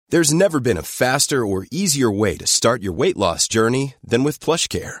There's never been a faster or easier way to start your weight loss journey than with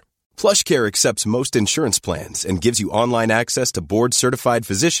PlushCare. PlushCare accepts most insurance plans and gives you online access to board-certified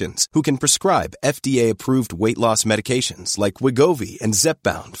physicians who can prescribe FDA-approved weight loss medications like Wegovy and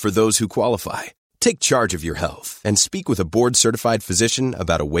Zepbound for those who qualify. Take charge of your health and speak with a board-certified physician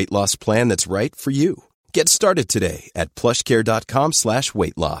about a weight loss plan that's right for you. Get started today at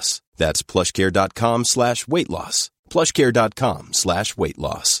plushcare.com/weight loss. That's plushcare.com/weight loss. plushcare.com/weight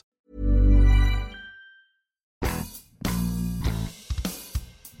loss.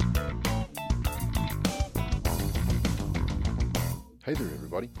 Hey there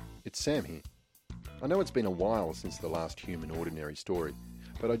everybody, it's Sam here. I know it's been a while since the last Human Ordinary story,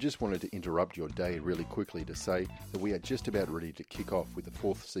 but I just wanted to interrupt your day really quickly to say that we are just about ready to kick off with the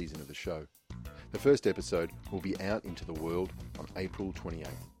 4th season of the show. The first episode will be out into the world on April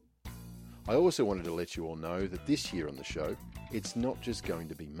 28th. I also wanted to let you all know that this year on the show, it's not just going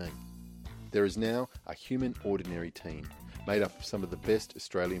to be me. There is now a Human Ordinary team made up of some of the best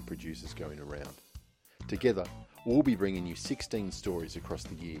Australian producers going around. Together, we'll be bringing you 16 stories across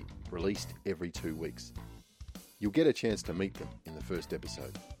the year, released every 2 weeks. You'll get a chance to meet them in the first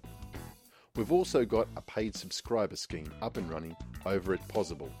episode. We've also got a paid subscriber scheme up and running over at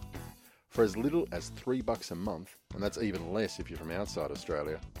Pozible. For as little as $3 a month, and that's even less if you're from outside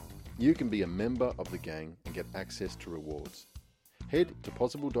Australia, you can be a member of the gang and get access to rewards. Head to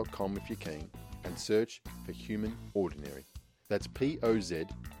pozible.com if you're keen and search for Human Ordinary. That's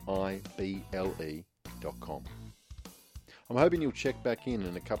POZIBLE.com. I'm hoping you'll check back in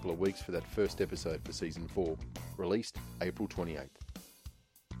a couple of weeks for that first episode for Season 4, released April 28th.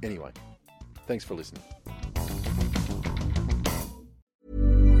 Anyway, thanks for listening.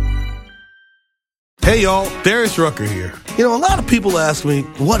 Hey y'all, Darius Rucker here. You know, a lot of people ask me,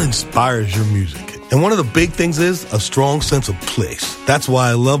 what inspires your music? And one of the big things is a strong sense of place. That's why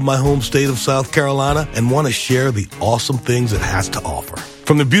I love my home state of South Carolina and want to share the awesome things it has to offer.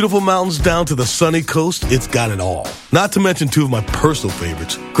 From the beautiful mountains down to the sunny coast, it's got it all. Not to mention 2 of my personal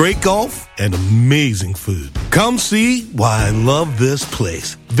favorites, great golf and amazing food. Come see why I love this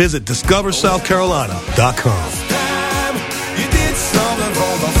place. Visit discoversouthcarolina.com.